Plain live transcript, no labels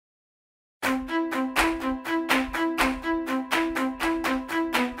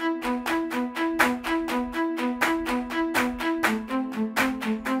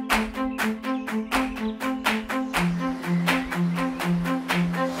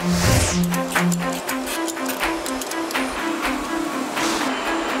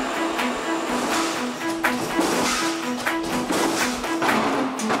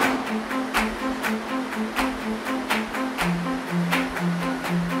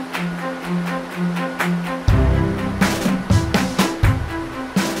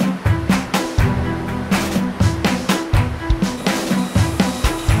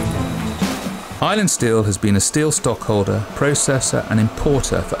Island Steel has been a steel stockholder, processor and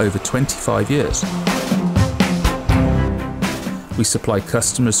importer for over 25 years. We supply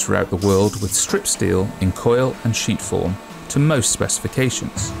customers throughout the world with strip steel in coil and sheet form to most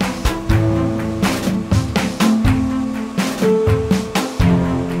specifications.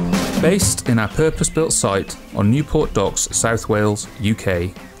 Based in our purpose-built site on Newport Docks, South Wales,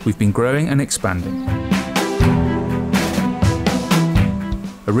 UK, we've been growing and expanding.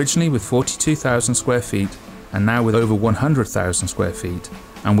 Originally with 42,000 square feet and now with over 100,000 square feet,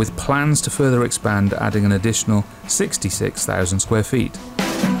 and with plans to further expand, adding an additional 66,000 square feet.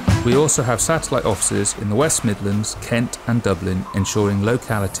 We also have satellite offices in the West Midlands, Kent and Dublin, ensuring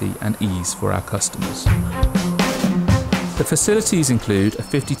locality and ease for our customers. The facilities include a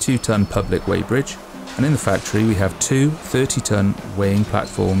 52-ton public weighbridge, and in the factory we have two 30-ton weighing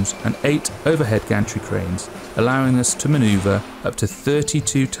platforms and 8 overhead gantry cranes, allowing us to manoeuvre up to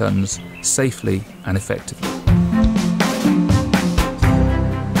 32 tons safely and effectively.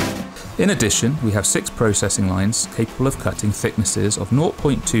 In addition, we have 6 processing lines capable of cutting thicknesses of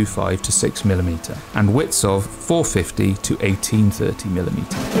 0.25 to 6 mm and widths of 450 to 1830 mm.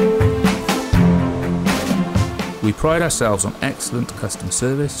 We pride ourselves on excellent customer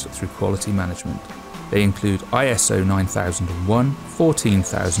service through quality management. They include ISO 9001,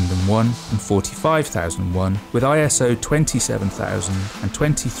 14001 and 45001, with ISO 27000 and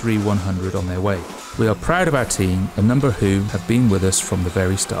 23100 on their way. We are proud of our team, a number who have been with us from the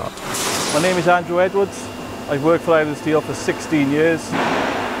very start. My name is Andrew Edwards. I've worked for Island Steel for 16 years.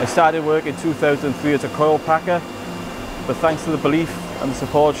 I started work in 2003 as a coil packer, but thanks to the belief and the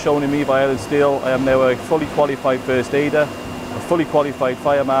support shown in me by Island Steel, I am now a fully qualified first aider, a fully qualified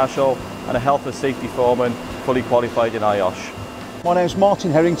fire marshal and a health and safety foreman, fully qualified in IOSH. My name is Martin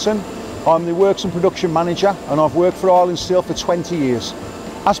Harrington. I'm the Works and Production Manager and I've worked for Island Steel for 20 years.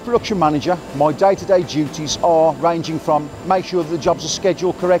 As production manager, my day-to-day duties are ranging from make sure that the jobs are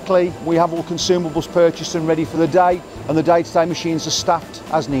scheduled correctly, we have all consumables purchased and ready for the day, and the day-to-day machines are staffed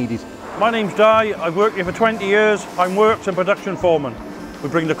as needed. My name's Di, I've worked here for 20 years. I'm Works and Production Foreman. We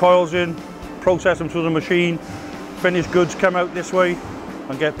bring the coils in, process them through the machine, finished goods come out this way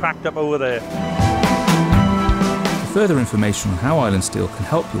and get packed up over there. For further information on how Island Steel can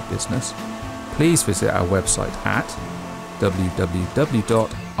help your business, please visit our website at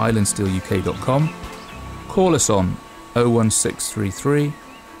www.islandsteeluk.com, call us on 01633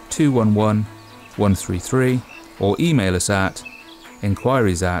 211 133 or email us at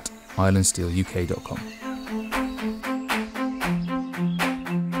inquiries@islandsteeluk.com.